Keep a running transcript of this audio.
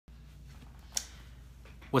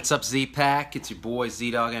What's up, Z-Pack? It's your boy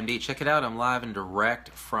ZDoggMD. Check it out. I'm live and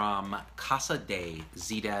direct from Casa de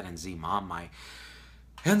Z-Dad and Z-Mom, my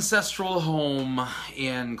ancestral home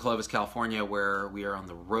in Clovis, California, where we are on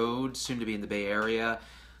the road, soon to be in the Bay Area.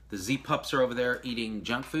 The Z-Pups are over there eating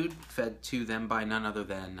junk food, fed to them by none other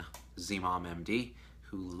than Z-Mom MD,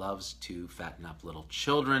 who loves to fatten up little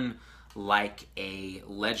children like a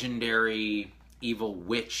legendary evil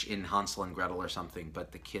witch in Hansel and Gretel or something,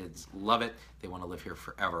 but the kids love it. They want to live here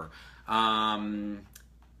forever.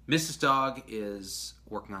 Mrs. Dog is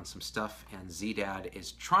working on some stuff, and Z-Dad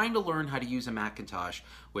is trying to learn how to use a Macintosh,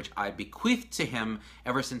 which I bequeathed to him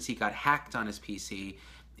ever since he got hacked on his PC,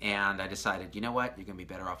 and I decided, you know what, you're going to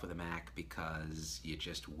be better off with a Mac because you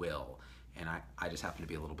just will. And I just happen to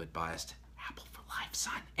be a little bit biased. Apple for life,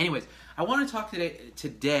 son. Anyways, I want to talk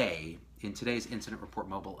today in today's Incident Report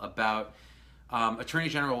Mobile about Attorney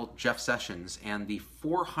General Jeff Sessions and the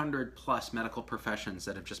 400 plus medical professions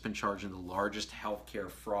that have just been charged in the largest healthcare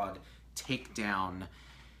fraud takedown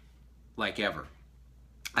like ever,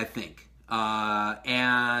 I think.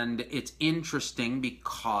 And it's interesting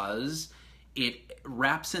because it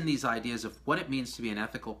wraps in these ideas of what it means to be an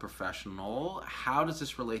ethical professional. How does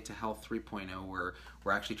this relate to Health 3.0, where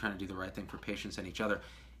we're actually trying to do the right thing for patients and each other?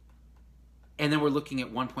 And then we're looking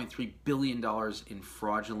at $1.3 billion in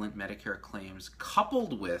fraudulent Medicare claims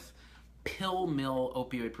coupled with pill-mill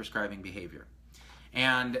opioid prescribing behavior.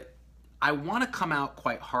 And I want to come out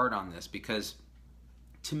quite hard on this because,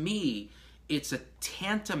 to me, it's a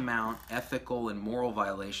tantamount ethical and moral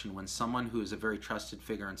violation when someone who is a very trusted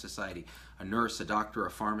figure in society, a nurse, a doctor,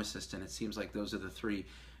 a pharmacist, and it seems like those are the three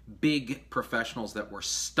big professionals that were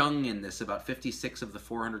stung in this. About 56 of the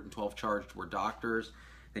 412 charged were doctors.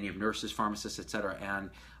 Then you have nurses, pharmacists, etc. And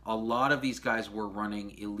a lot of these guys were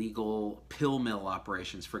running illegal pill mill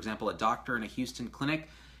operations. For example, a doctor in a Houston clinic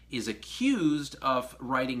is accused of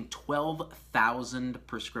writing 12,000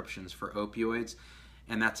 prescriptions for opioids,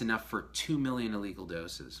 and that's enough for 2 million illegal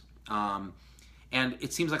doses. And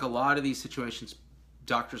it seems like a lot of these situations,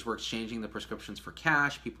 doctors were exchanging the prescriptions for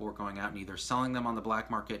cash. People were going out and either selling them on the black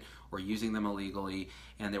market or using them illegally.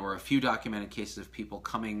 And there were a few documented cases of people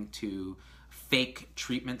coming to fake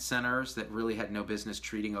treatment centers that really had no business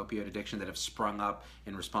treating opioid addiction that have sprung up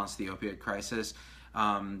in response to the opioid crisis.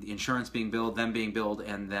 The insurance being billed, them being billed,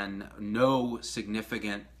 and then no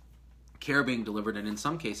significant care being delivered, and in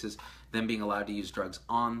some cases, them being allowed to use drugs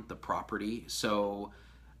on the property. So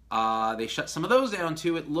they shut some of those down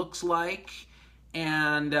too, it looks like,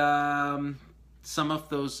 and some of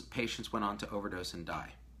those patients went on to overdose and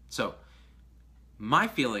die. So my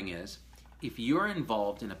feeling is, if you're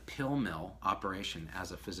involved in a pill mill operation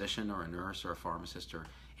as a physician or a nurse or a pharmacist or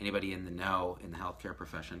anybody in the know in the healthcare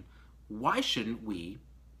profession, why shouldn't we,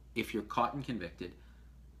 if you're caught and convicted,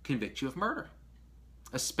 convict you of murder?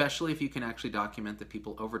 Especially if you can actually document that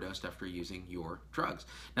people overdosed after using your drugs.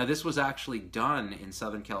 Now, this was actually done in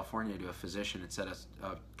Southern California to a physician. It set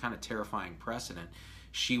a kind of terrifying precedent.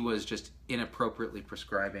 She was just inappropriately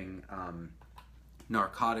prescribing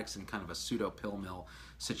narcotics in kind of a pseudo pill mill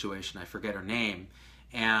situation. I forget her name,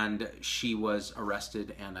 and she was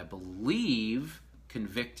arrested and I believe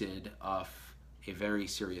convicted of a very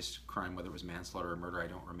serious crime, whether it was manslaughter or murder, I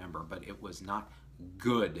don't remember, but it was not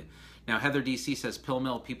good. Now, Heather DC says pill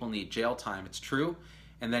mill people need jail time. It's true.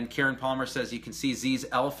 And then Karen Palmer says you can see Z's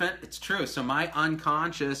elephant. It's true. So my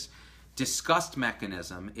unconscious disgust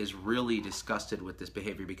mechanism is really disgusted with this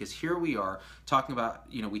behavior, because here we are talking about,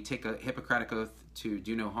 we take a Hippocratic oath to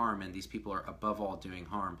do no harm, and these people are above all doing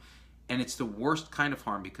harm. And it's the worst kind of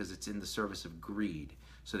harm because it's in the service of greed.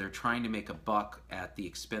 So they're trying to make a buck at the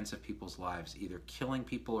expense of people's lives, either killing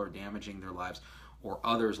people or damaging their lives or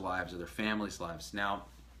others' lives or their families' lives. Now,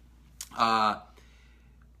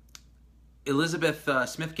 Elizabeth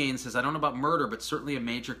Smith-Gaines says, I don't know about murder, but certainly a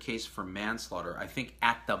major case for manslaughter. I think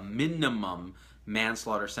at the minimum,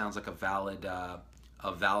 manslaughter sounds like a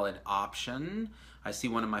valid option. I see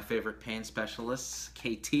one of my favorite pain specialists,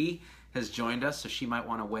 KT, has joined us, so she might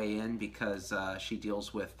want to weigh in because she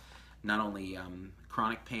deals with not only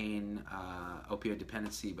chronic pain, opioid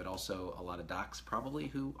dependency, but also a lot of docs probably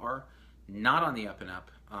who are not on the up and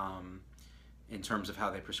up in terms of how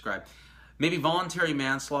they prescribe. Maybe voluntary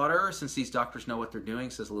manslaughter, since these doctors know what they're doing,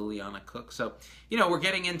 says Liliana Cook. So, we're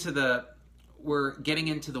getting into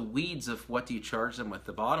the weeds of what do you charge them with.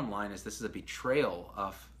 The bottom line is this is a betrayal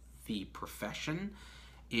of the profession.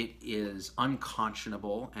 It is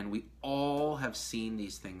unconscionable, and we all have seen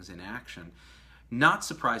these things in action. Not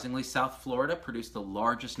surprisingly, South Florida produced the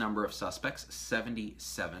largest number of suspects,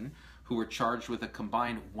 77, who were charged with a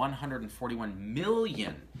combined $141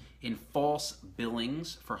 million in false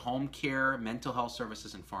billings for home care, mental health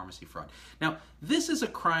services, and pharmacy fraud. Now, this is a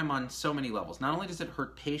crime on so many levels. Not only does it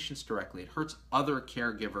hurt patients directly, it hurts other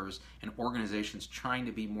caregivers and organizations trying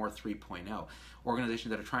to be more 3.0.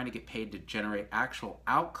 Organizations that are trying to get paid to generate actual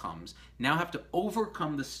outcomes now have to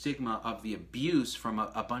overcome the stigma of the abuse from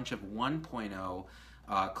a bunch of 1.0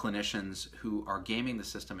 clinicians who are gaming the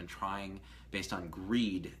system and trying, based on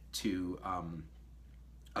greed, to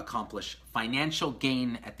accomplish financial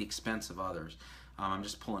gain at the expense of others. I'm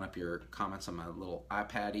just pulling up your comments on my little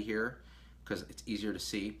iPad here because it's easier to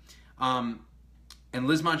see. And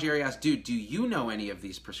Liz Mangieri asked, dude, do you know any of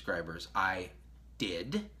these prescribers? I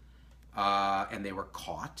did, and they were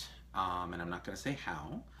caught, and I'm not going to say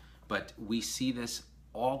how, but we see this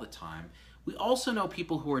all the time. We also know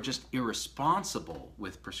people who are just irresponsible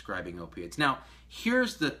with prescribing opioids. Now,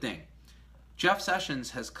 here's the thing. Jeff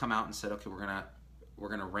Sessions has come out and said, okay, we're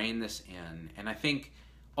gonna rein this in. And I think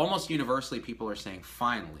almost universally people are saying,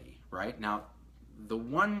 finally, right? Now, the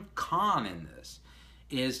one con in this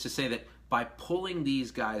is to say that by pulling these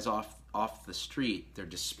guys off the street, they're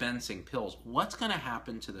dispensing pills. What's gonna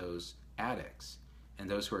happen to those addicts and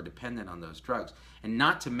those who are dependent on those drugs? And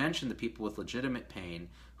not to mention the people with legitimate pain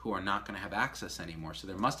who are not gonna have access anymore. So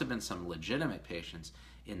there must have been some legitimate patients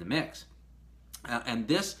in the mix. And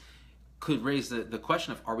this could raise the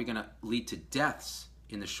question of, are we gonna lead to deaths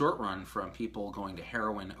in the short run from people going to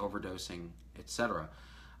heroin, overdosing, etc.?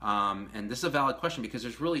 And this is a valid question because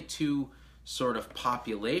there's really two sort of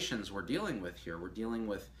populations we're dealing with here. We're dealing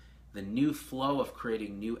with the new flow of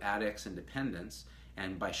creating new addicts and dependents,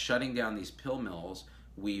 and by shutting down these pill mills,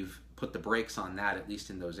 we've put the brakes on that, at least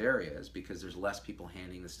in those areas, because there's less people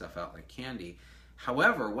handing the stuff out like candy.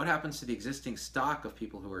 However, what happens to the existing stock of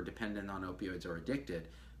people who are dependent on opioids or addicted?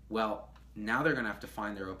 Well, now they're going to have to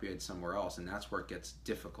find their opioids somewhere else, and that's where it gets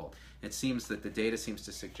difficult. It seems that the data seems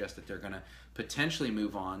to suggest that they're going to potentially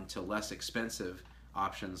move on to less expensive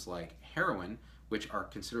options like heroin, which are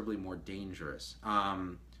considerably more dangerous,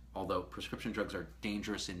 although prescription drugs are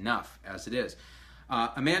dangerous enough as it is.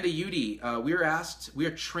 Amanda Udy, we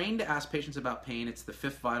are trained to ask patients about pain. It's the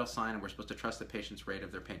fifth vital sign, and we're supposed to trust the patient's rate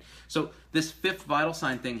of their pain. So this fifth vital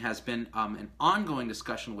sign thing has been an ongoing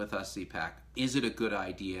discussion with us, ZPAC. Is it a good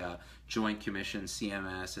idea? Joint Commission,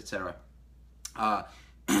 CMS, etc.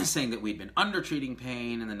 Saying that we'd been undertreating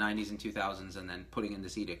pain in the 90s and 2000s and then putting in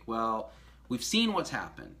this edict. Well, we've seen what's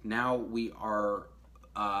happened. Now we are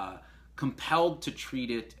compelled to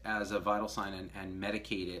treat it as a vital sign and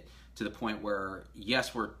medicate it to the point where,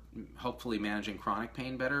 yes, we're hopefully managing chronic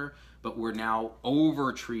pain better, but we're now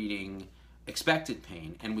over-treating expected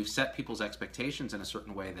pain, and we've set people's expectations in a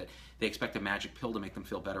certain way that they expect a magic pill to make them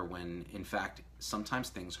feel better when, in fact, sometimes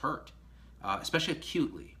things hurt, especially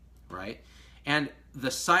acutely, right? And the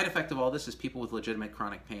side effect of all this is people with legitimate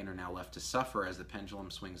chronic pain are now left to suffer as the pendulum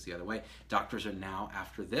swings the other way. Doctors are now,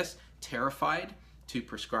 after this, terrified to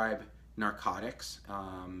prescribe narcotics.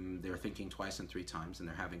 They're thinking twice and three times, and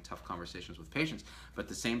they're having tough conversations with patients. But at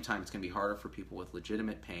the same time, it's going to be harder for people with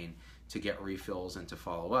legitimate pain to get refills and to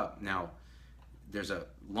follow up. Now, there's a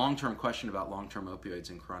long-term question about long-term opioids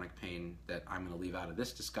and chronic pain that I'm going to leave out of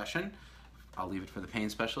this discussion. I'll leave it for the pain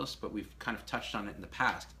specialists, but we've kind of touched on it in the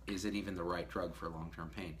past. Is it even the right drug for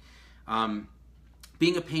long-term pain?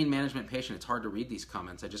 Being a pain management patient, it's hard to read these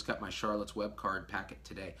comments. I just got my Charlotte's Web card packet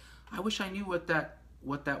today. I wish I knew what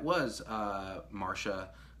that was, Marcia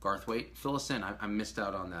Garthwaite. Fill us in. I missed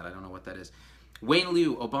out on that. I don't know what that is. Wayne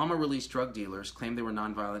Liu, Obama released drug dealers, claimed they were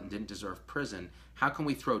nonviolent and didn't deserve prison. How can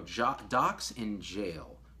we throw docs in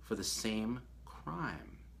jail for the same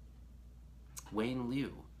crime? Wayne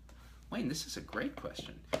Liu. Wayne, this is a great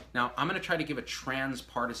question. Now, I'm going to try to give a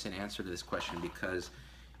transpartisan answer to this question because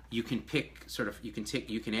you can pick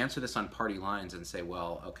you can answer this on party lines and say,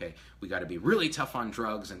 well, okay, we got to be really tough on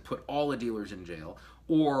drugs and put all the dealers in jail,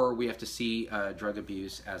 or we have to see drug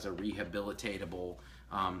abuse as a rehabilitatable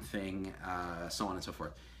thing, so on and so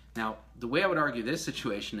forth. Now, the way I would argue this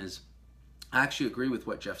situation is, I actually agree with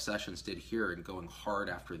what Jeff Sessions did here in going hard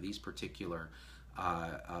after these particular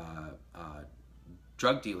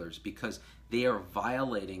drug dealers, because they are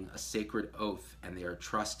violating a sacred oath and they are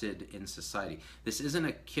trusted in society. This isn't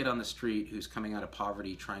a kid on the street who's coming out of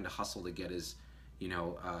poverty trying to hustle to get his,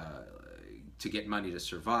 to get money to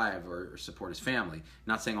survive or support his family. I'm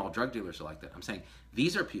not saying all drug dealers are like that. I'm saying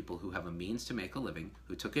these are people who have a means to make a living,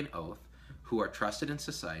 who took an oath, who are trusted in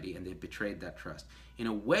society, and they've betrayed that trust. In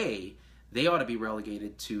a way, they ought to be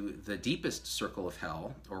relegated to the deepest circle of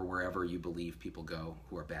hell, or wherever you believe people go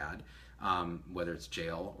who are bad, whether it's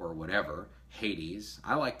jail or whatever. Hades.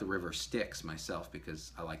 I like the river Styx myself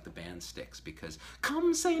because I like the band Styx, because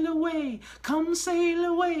come sail away, come sail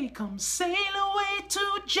away, come sail away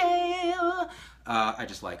to jail. I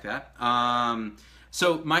just like that.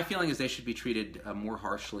 So my feeling is they should be treated more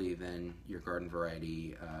harshly than your garden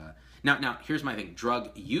variety. Now, here's my thing. Drug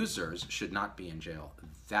users should not be in jail.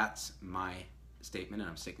 That's my statement,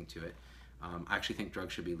 and I'm sticking to it. I actually think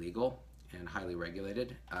drugs should be legal and highly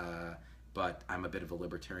regulated. But I'm a bit of a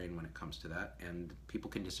libertarian when it comes to that, and people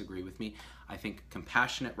can disagree with me. I think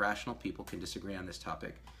compassionate, rational people can disagree on this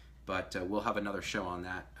topic, but we'll have another show on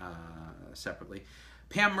that separately.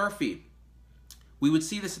 Pam Murphy, we would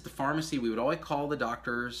see this at the pharmacy. We would always call the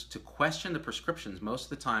doctors to question the prescriptions. Most of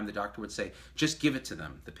the time, the doctor would say, just give it to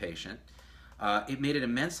them, the patient. It made it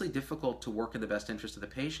immensely difficult to work in the best interest of the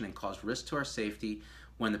patient and caused risk to our safety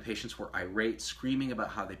when the patients were irate, screaming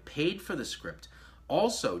about how they paid for the script.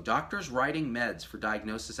 Also, doctors writing meds for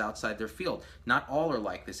diagnosis outside their field. Not all are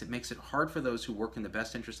like this. It makes it hard for those who work in the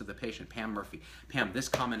best interest of the patient. Pam Murphy. Pam, this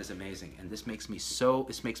comment is amazing, and this makes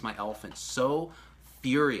my elephant so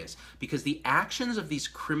furious, because the actions of these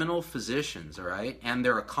criminal physicians, all right, and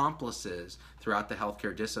their accomplices throughout the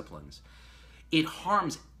healthcare disciplines, it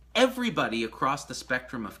harms everybody across the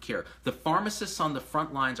spectrum of care. The pharmacists on the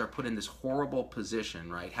front lines are put in this horrible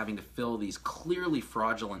position, right, having to fill these clearly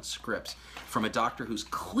fraudulent scripts from a doctor who's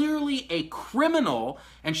clearly a criminal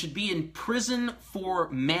and should be in prison for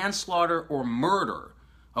manslaughter or murder,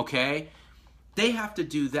 okay? They have to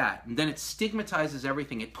do that, and then it stigmatizes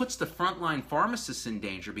everything. It puts the frontline pharmacists in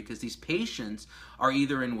danger because these patients are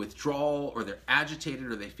either in withdrawal or they're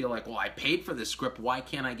agitated or they feel like, well, I paid for this script, why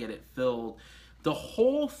can't I get it filled? The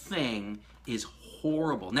whole thing is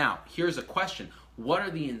horrible. Now, here's a question. What are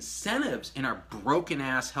the incentives in our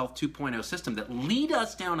broken-ass Health 2.0 system that lead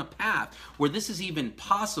us down a path where this is even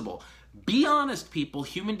possible? Be honest, people.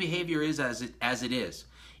 Human behavior is as it is.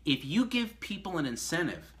 If you give people an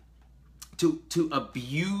incentive to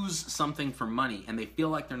abuse something for money and they feel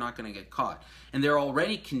like they're not going to get caught, and they're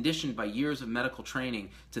already conditioned by years of medical training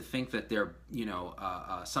to think that they're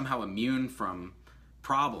somehow immune from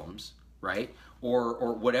problems, right?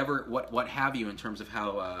 Or whatever, what have you, in terms of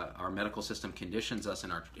how our medical system conditions us in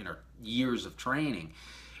our years of training.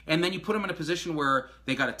 And then you put them in a position where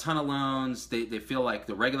they got a ton of loans, they feel like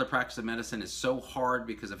the regular practice of medicine is so hard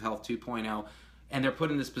because of Health 2.0, and they're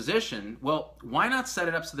put in this position. Well, why not set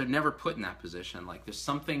it up so they're never put in that position? Like, there's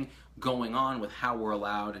something going on with how we're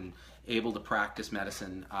allowed and able to practice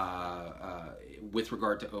medicine with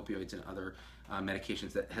regard to opioids and other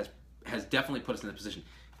medications that has definitely put us in the position.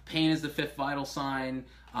 Pain is the fifth vital sign.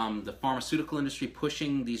 The pharmaceutical industry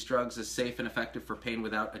pushing these drugs as safe and effective for pain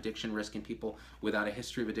without addiction risk in people without a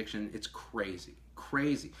history of addiction. It's crazy,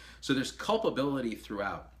 crazy. So there's culpability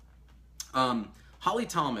throughout. Holly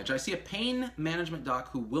Talmadge, I see a pain management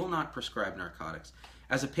doc who will not prescribe narcotics.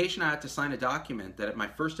 As a patient, I had to sign a document that at my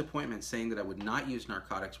first appointment saying that I would not use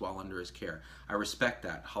narcotics while under his care. I respect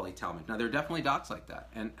that, Holly Talmadge. Now, there are definitely docs like that,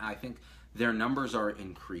 and I think their numbers are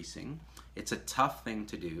increasing. It's a tough thing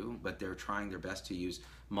to do, but they're trying their best to use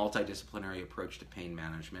multidisciplinary approach to pain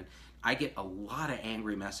management. I get a lot of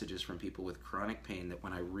angry messages from people with chronic pain that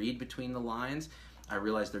when I read between the lines, I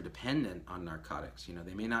realize they're dependent on narcotics. You know,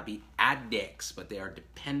 they may not be addicts, but they are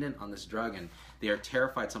dependent on this drug, and they are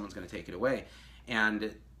terrified someone's going to take it away.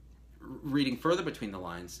 And reading further between the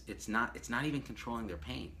lines, it's not even controlling their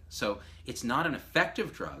pain. So it's not an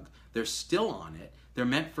effective drug. They're still on it. They're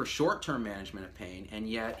meant for short-term management of pain, and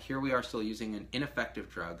yet here we are still using an ineffective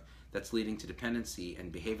drug that's leading to dependency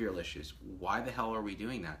and behavioral issues. Why the hell are we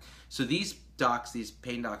doing that? So these docs, these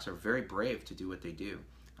pain docs, are very brave to do what they do.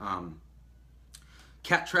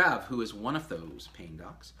 Kat Trav, who is one of those pain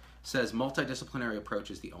docs, says multidisciplinary approach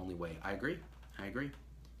is the only way. I agree.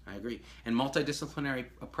 And multidisciplinary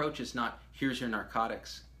approach is not, here's your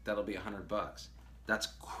narcotics, that'll be $100. That's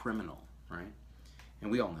criminal, right? And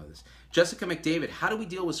we all know this. Jessica McDavid, how do we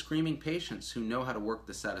deal with screaming patients who know how to work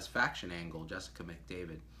the satisfaction angle? Jessica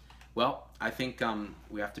McDavid. Well, I think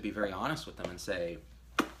we have to be very honest with them and say,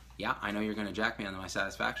 yeah, I know you're going to jack me on my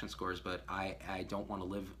satisfaction scores, but I don't want to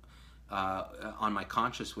live on my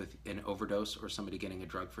conscience with an overdose or somebody getting a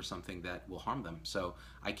drug for something that will harm them. So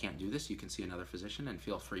I can't do this. You can see another physician, and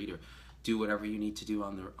feel free to do whatever you need to do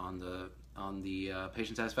on the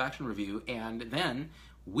patient satisfaction review, and then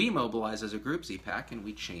we mobilize as a group, ZPAC, and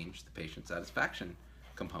we change the patient satisfaction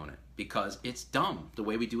component, because it's dumb. The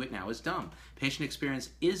way we do it now is dumb. Patient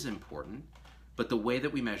experience is important, but the way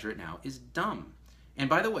that we measure it now is dumb. And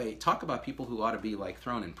by the way, talk about people who ought to be like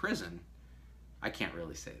thrown in prison. I can't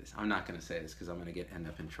really say this. I'm not going to say this because I'm going to end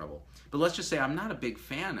up in trouble. But let's just say I'm not a big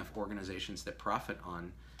fan of organizations that profit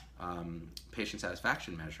on patient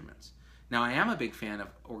satisfaction measurements. Now, I am a big fan of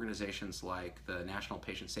organizations like the National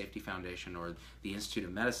Patient Safety Foundation or the Institute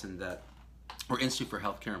of Medicine or Institute for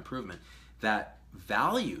Healthcare Improvement that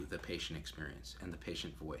value the patient experience and the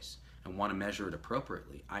patient voice and want to measure it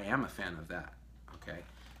appropriately. I am a fan of that, okay?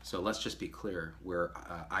 So let's just be clear where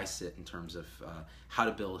I sit in terms of how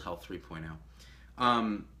to build Health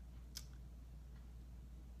 3.0.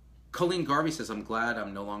 Colleen Garvey says, I'm glad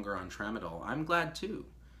I'm no longer on tramadol. I'm glad too.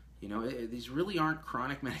 You know, these really aren't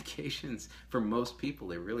chronic medications for most people.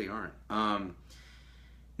 They really aren't.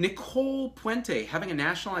 Nicole Puente, having a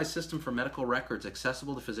nationalized system for medical records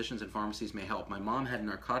accessible to physicians and pharmacies may help. My mom had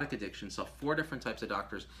narcotic addiction, saw 4 different types of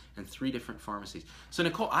doctors and 3 different pharmacies. So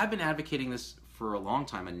Nicole, I've been advocating this for a long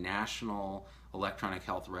time, a national electronic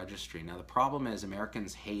health registry. Now the problem is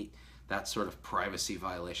Americans hate that sort of privacy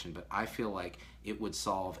violation, but I feel like it would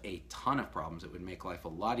solve a ton of problems. It would make life a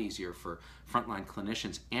lot easier for frontline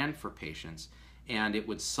clinicians and for patients, and it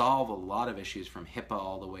would solve a lot of issues from HIPAA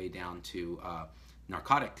all the way down to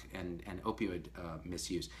narcotic and opioid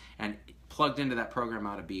misuse. And plugged into that program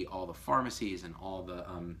ought to be all the pharmacies and all the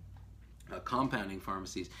compounding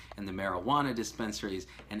pharmacies and the marijuana dispensaries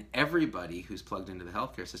and everybody who's plugged into the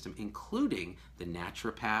healthcare system, including the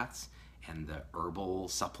naturopaths and the herbal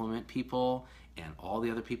supplement people and all the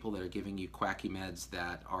other people that are giving you quacky meds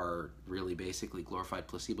that are really basically glorified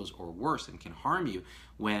placebos or worse and can harm you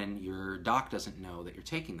when your doc doesn't know that you're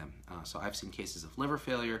taking them. So I've seen cases of liver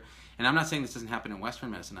failure, and I'm not saying this doesn't happen in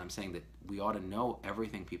Western medicine. I'm saying that we ought to know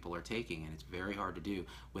everything people are taking, and it's very hard to do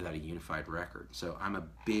without a unified record. So I'm a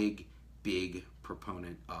big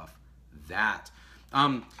proponent of that.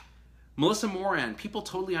 Melissa Moran, people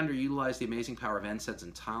totally underutilize the amazing power of NSAIDs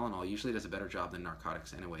and Tylenol. Usually does a better job than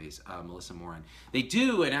narcotics anyways, Melissa Moran. They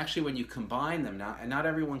do, and actually when you combine them, not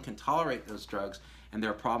everyone can tolerate those drugs, and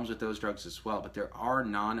there are problems with those drugs as well, but there are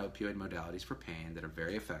non-opioid modalities for pain that are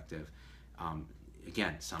very effective.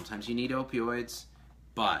 Again, sometimes you need opioids,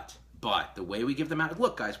 but the way we give them out,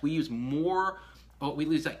 look guys, we use we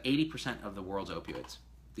lose like 80% of the world's opioids,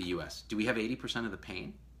 the US. Do we have 80% of the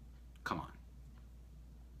pain? Come on.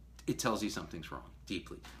 It tells you something's wrong,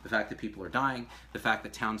 deeply. The fact that people are dying, the fact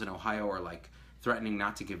that towns in Ohio are like threatening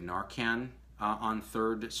not to give Narcan on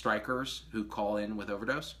third strikers who call in with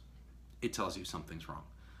overdose, it tells you something's wrong.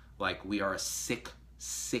 Like, we are a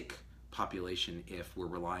sick population if we're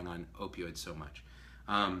relying on opioids so much.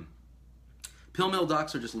 Pill mill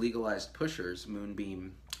docs are just legalized pushers,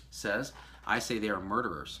 Moonbeam says. I say they are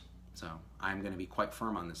murderers. So I'm going to be quite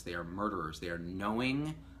firm on this. They are murderers. They are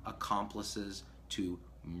knowing accomplices to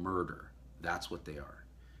murder. That's what they are,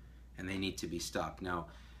 and they need to be stopped. Now,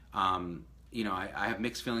 you know, I have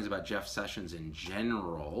mixed feelings about Jeff Sessions in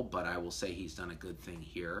general, but I will say he's done a good thing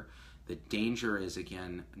here. The danger is,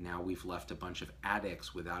 again, now we've left a bunch of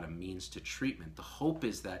addicts without a means to treatment. The hope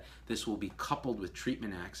is that this will be coupled with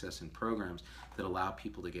treatment access and programs that allow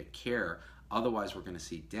people to get care. Otherwise, we're going to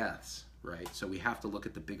see deaths, right? So we have to look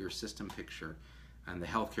at the bigger system picture and the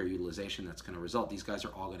healthcare utilization that's going to result. These guys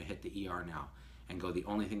are all going to hit the ER now and go, the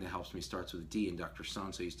only thing that helps me starts with a D, and Dr.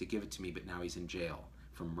 So-and-so used to give it to me, but now he's in jail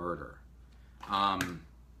for murder.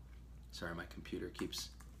 Sorry, my computer keeps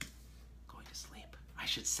going to sleep. I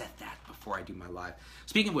should set that before I do my live.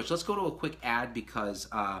 Speaking of which, let's go to a quick ad because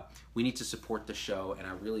we need to support the show, and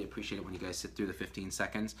I really appreciate it when you guys sit through the 15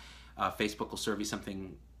 seconds. Facebook will serve you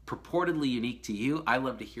something purportedly unique to you. I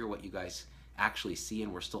love to hear what you guys actually see,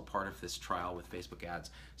 and we're still part of this trial with Facebook ads.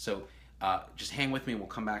 So just hang with me, and we'll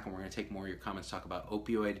come back and we're going to take more of your comments, talk about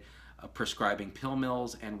opioid prescribing pill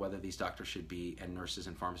mills and whether these doctors should be, and nurses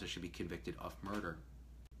and pharmacists should be convicted of murder.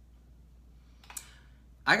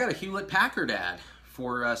 I got a Hewlett-Packard ad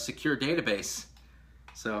for a secure database.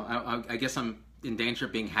 So I guess I'm in danger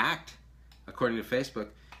of being hacked, according to Facebook.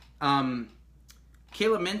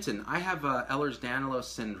 Kayla Minton, I have Ehlers-Danlos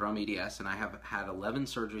syndrome, EDS, and I have had 11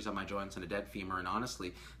 surgeries on my joints and a dead femur, and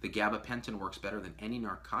honestly, the gabapentin works better than any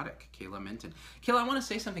narcotic. Kayla Minton. Kayla, I want to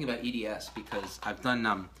say something about EDS because I've done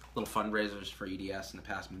little fundraisers for EDS in the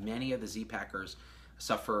past. Many of the Z-Packers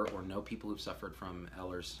suffer or know people who've suffered from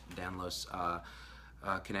Ehlers-Danlos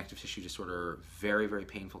connective tissue disorder. Very, very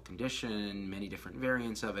painful condition, many different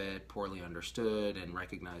variants of it, poorly understood and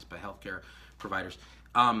recognized by healthcare providers.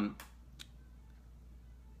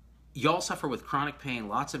 Y'all suffer with chronic pain,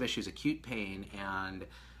 lots of issues, acute pain, and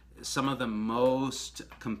some of the most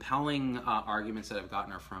compelling arguments that I've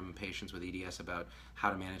gotten are from patients with EDS about how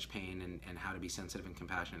to manage pain and how to be sensitive and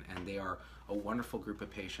compassionate. And they are a wonderful group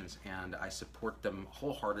of patients, and I support them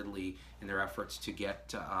wholeheartedly in their efforts to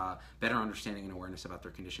get better understanding and awareness about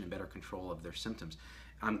their condition and better control of their symptoms.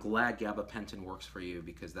 I'm glad gabapentin works for you,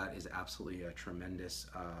 because that is absolutely a tremendous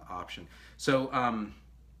option. So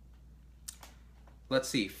let's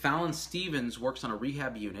see. Fallon Stevens works on a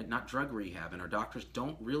rehab unit, not drug rehab, and our doctors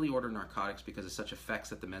don't really order narcotics because of such effects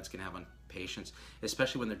that the meds can have on patients,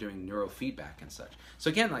 especially when they're doing neurofeedback and such. So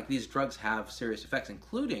again, like, these drugs have serious effects,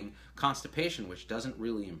 including constipation, which doesn't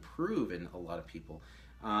really improve in a lot of people.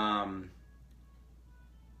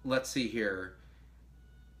 Let's see here.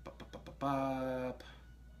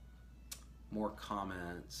 More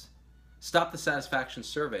comments. Stop the satisfaction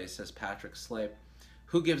survey, says Patrick Slape.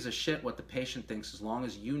 Who gives a shit what the patient thinks, as long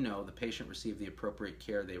as you know the patient received the appropriate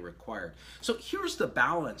care they required? So here's the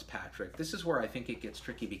balance, Patrick. This is where I think it gets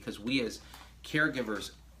tricky, because we as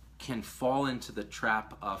caregivers can fall into the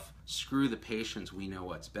trap of screw the patients, we know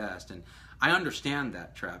what's best. And I understand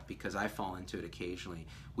that trap, because I fall into it occasionally.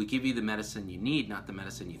 We give you the medicine you need, not the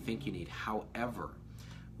medicine you think you need. However,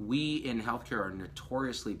 we in healthcare are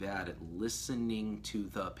notoriously bad at listening to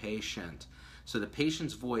the patient. So the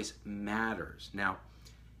patient's voice matters. Now,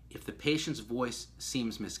 if the patient's voice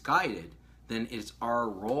seems misguided, then it's our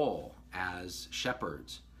role as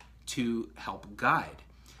shepherds to help guide.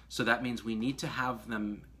 So that means we need to have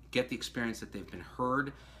them get the experience that they've been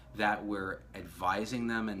heard, that we're advising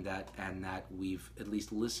them, and that we've at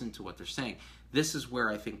least listened to what they're saying. This is where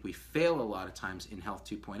I think we fail a lot of times in Health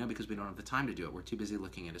 2.0, because we don't have the time to do it. We're too busy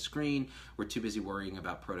looking at a screen. We're too busy worrying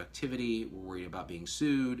about productivity. We're worried about being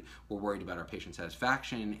sued. We're worried about our patient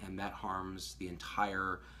satisfaction, and that harms the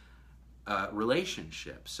entire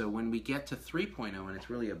relationship. So when we get to 3.0, and it's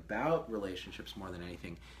really about relationships more than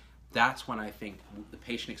anything, that's when I think the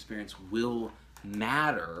patient experience will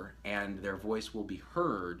matter and their voice will be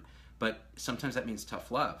heard, but sometimes that means tough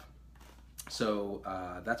love. So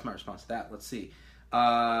that's my response to that. Let's see.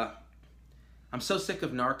 I'm so sick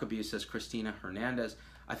of narc abuse, says Christina Hernandez.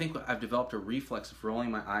 I think I've developed a reflex of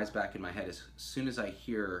rolling my eyes back in my head as soon as I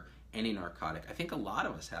hear any narcotic. I think a lot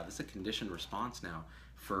of us have. It's a conditioned response now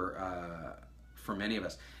for many of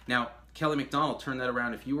us. Now, Kelly McDonald, turn that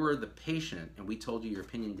around. If you were the patient and we told you your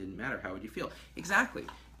opinion didn't matter, how would you feel? Exactly.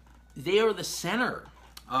 They are the center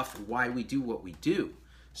of why we do what we do.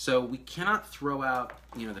 So we cannot throw out,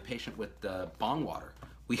 the patient with the bong water.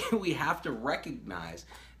 We have to recognize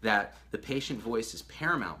that the patient voice is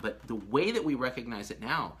paramount. But the way that we recognize it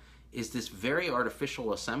now is this very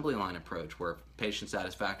artificial assembly line approach, where patient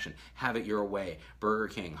satisfaction, have it your way, Burger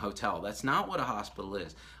King, hotel. That's not what a hospital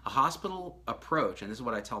is. A hospital approach, and this is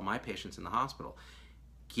what I tell my patients in the hospital,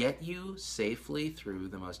 get you safely through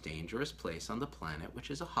the most dangerous place on the planet, which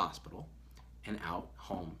is a hospital, and out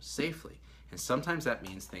home safely. And sometimes that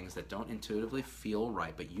means things that don't intuitively feel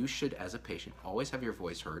right, but you should, as a patient, always have your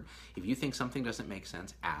voice heard. If you think something doesn't make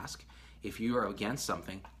sense, ask. If you are against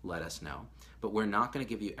something, let us know. But we're not going to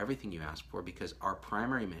give you everything you ask for, because our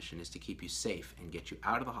primary mission is to keep you safe and get you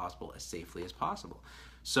out of the hospital as safely as possible.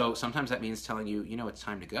 So sometimes that means telling you, it's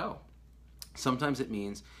time to go. Sometimes it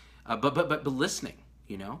means, but listening,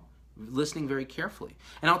 listening very carefully.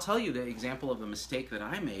 And I'll tell you the example of a mistake that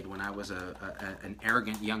I made when I was an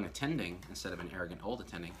arrogant young attending instead of an arrogant old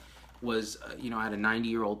attending was, I had a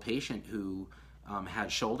 90-year-old patient who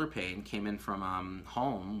had shoulder pain, came in from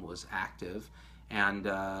home, was active, and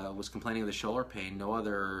was complaining of the shoulder pain, no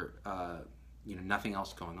other, nothing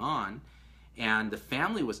else going on. And the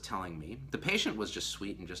family was telling me, the patient was just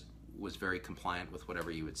sweet and just was very compliant with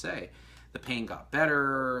whatever you would say. The pain got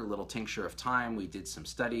better, a little tincture of time. We did some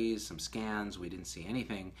studies, some scans. We didn't see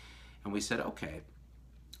anything. And we said, okay.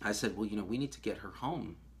 I said, well, we need to get her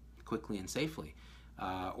home quickly and safely,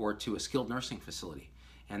 or to a skilled nursing facility.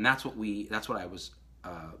 And that's what I was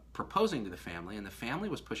proposing to the family. And the family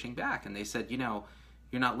was pushing back. And they said, you're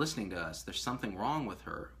not listening to us. There's something wrong with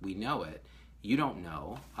her. We know it. You don't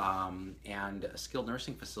know. And a skilled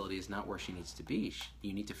nursing facility is not where she needs to be.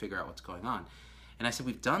 You need to figure out what's going on. And I said,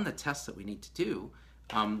 we've done the tests that we need to do.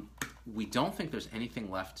 We don't think there's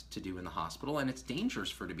anything left to do in the hospital, and it's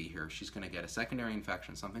dangerous for her to be here. She's going to get a secondary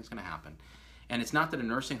infection. Something's going to happen. And it's not that a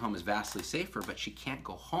nursing home is vastly safer, but she can't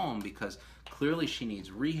go home because clearly she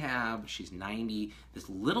needs rehab. She's 90. This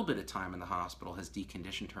little bit of time in the hospital has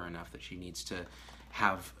deconditioned her enough that she needs to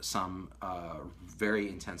have some very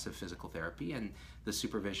intensive physical therapy and the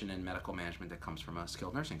supervision and medical management that comes from a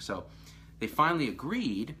skilled nursing. So they finally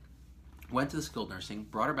agreed, went to the skilled nursing,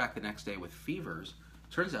 brought her back the next day with fevers.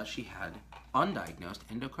 Turns out she had undiagnosed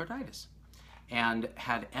endocarditis. and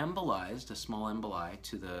had embolized, a small emboli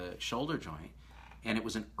to the shoulder joint. And it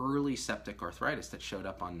was an early septic arthritis that showed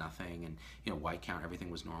up on nothing, and white count, everything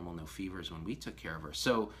was normal, no fevers when we took care of her.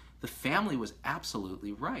 So the family was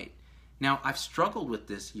absolutely right. Now, I've struggled with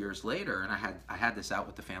this years later, and I had this out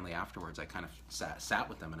with the family afterwards. I kind of sat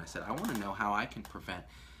with them and I said, I want to know how I can prevent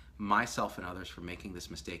myself and others from making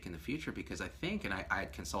this mistake in the future, because I think, and I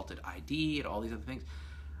had consulted ID and all these other things,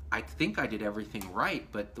 I think I did everything right,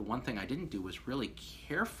 but the one thing I didn't do was really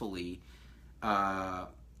carefully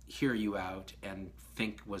hear you out and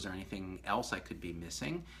think, was there anything else I could be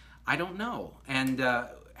missing? I don't know. And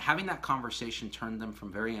having that conversation turned them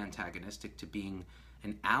from very antagonistic to being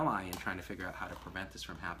an ally in trying to figure out how to prevent this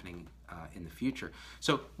from happening in the future.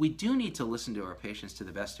 So we do need to listen to our patients to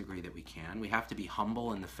the best degree that we can. We have to be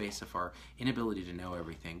humble in the face of our inability to know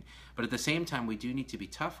everything. But at the same time, we do need to be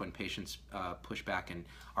tough when patients push back and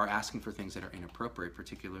are asking for things that are inappropriate,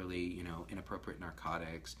 particularly, inappropriate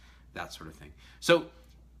narcotics, that sort of thing. So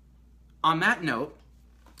on that note,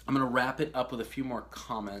 I'm going to wrap it up with a few more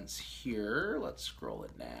comments here. Let's scroll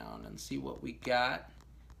it down and see what we got,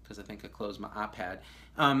 because I think I closed my iPad.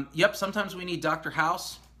 Yep, sometimes we need Dr.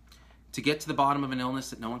 House to get to the bottom of an illness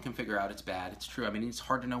that no one can figure out. It's bad. It's true. I mean, it's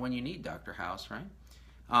hard to know when you need Dr. House, right?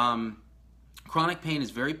 Chronic pain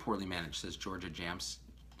is very poorly managed, says Georgia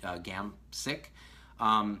Gamsick.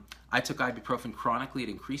 I took ibuprofen chronically at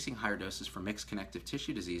increasing higher doses for mixed connective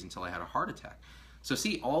tissue disease until I had a heart attack. So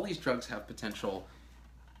see, all these drugs have potential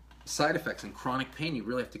side effects. In chronic pain, you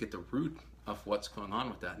really have to get the root of what's going on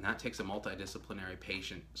with that, and that takes a multidisciplinary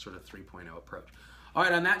patient sort of 3.0 approach. All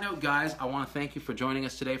right, on that note, guys, I want to thank you for joining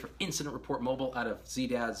us today for Incident Report Mobile out of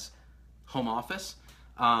ZDad's home office.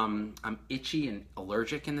 I'm itchy and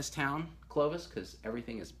allergic in this town, Clovis, because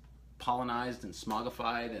everything is pollinized and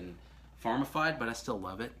smogified and farmified, but I still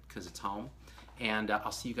love it because it's home. And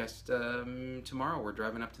I'll see you guys tomorrow. We're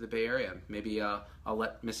driving up to the Bay Area. Maybe I'll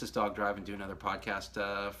let Mrs. Dog drive and do another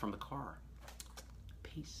podcast from the car.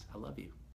 Peace. I love you.